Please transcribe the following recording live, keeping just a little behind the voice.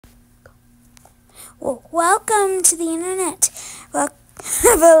Well, welcome to the internet. Well,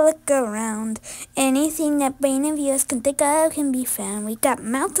 have a look around. Anything that brain of yours can think of can be found. We got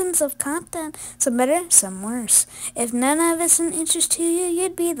mountains of content, some better, some worse. If none of it's an interest to you,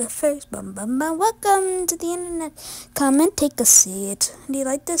 you'd be the first. Bum bum bum. Welcome to the internet. Come and take a seat. Do you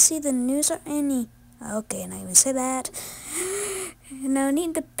like to see the news or any? Okay, now you say that. No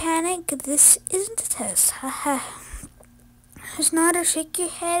need to panic. This isn't a test. Haha. Just nod or shake your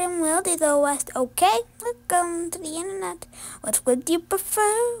head and we'll do the rest. Okay, welcome to the internet. What would you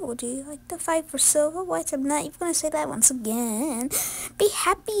prefer? Would you like to fight for silver whites? I'm not even going to say that once again. Be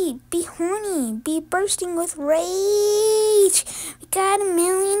happy, be horny, be bursting with rage. We got a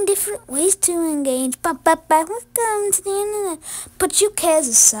million different ways to engage. Welcome to the internet. Put your cares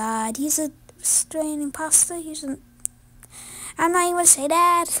aside. He's a strange imposter. I'm not even going to say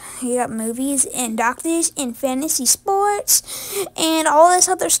that. You got movies and doctors and fantasy sports and all this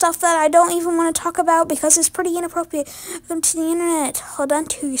other stuff that I don't even want to talk about because it's pretty inappropriate. Welcome to the internet. Hold on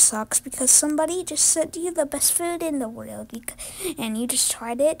to your socks because somebody just sent you the best food in the world. And you just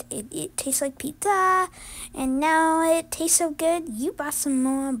tried it. It tastes like pizza. And now it tastes so good. You bought some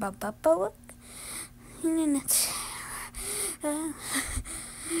more. Internet.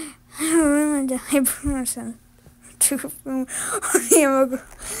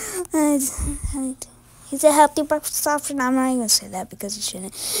 He's a healthy breakfast option. I'm not even gonna say that because you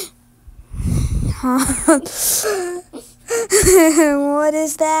shouldn't. What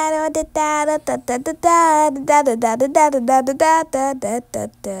is that?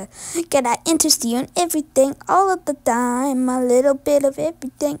 Can I interest you in everything all of the time? A little bit of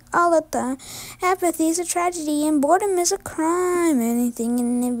everything all the time. Apathy is a tragedy and boredom is a crime. Anything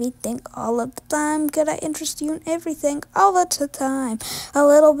and everything all of the time. Can I interest you in everything all the time? A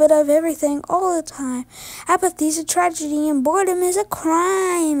little bit of everything all the time. Apathy is a tragedy and boredom is a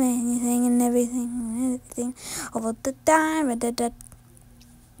crime. Anything and everything all of the time.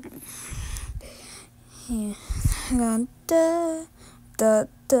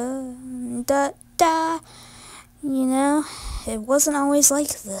 Yeah. You know, it wasn't always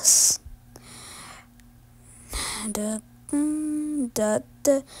like this.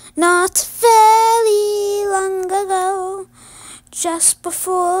 Not very long ago, just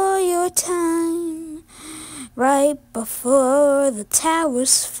before your time, right before the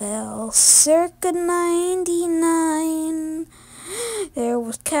towers fell, circa 99. There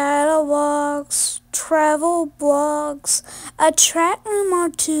was catalogs, travel blogs, a chat room or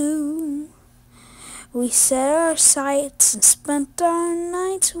two. We set our sights and spent our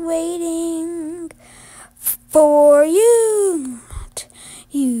nights waiting for you, not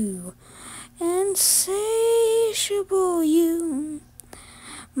you, insatiable you.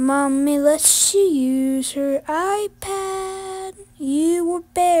 Mommy lets you use her iPad. You were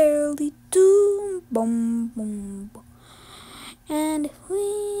barely two. Boom, boom, boom. And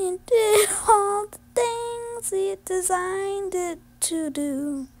we did all the things it designed it to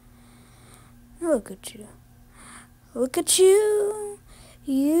do. Look at you. Look at you.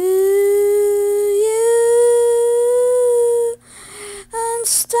 You.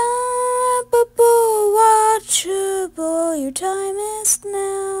 Unstoppable, watchable. Your time is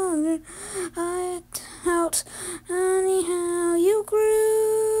now. I doubt anyhow you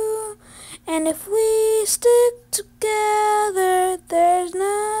grew. And if we stick together, there's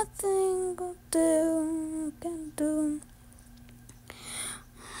nothing we can do.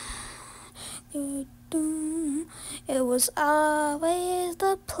 It was always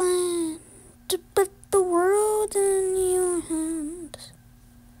the plan to put the world in your hands.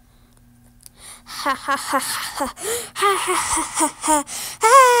 Ha ha ha ha ha ha ha ha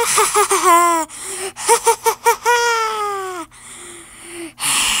ha ha.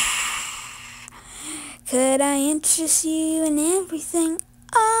 Could I interest you in everything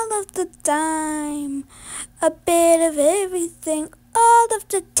all of the time? A bit of everything all of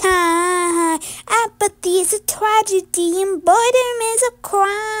the time. Apathy is a tragedy and boredom is a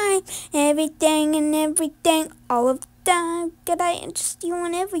crime. Everything and everything all of the time. Could I interest you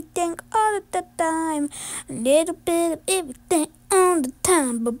in everything all of the time? A little bit of everything all the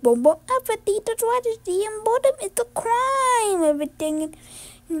time. Apathy is a tragedy and boredom is a crime. Everything and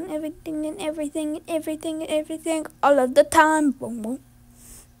everything and everything and everything and everything all of the time.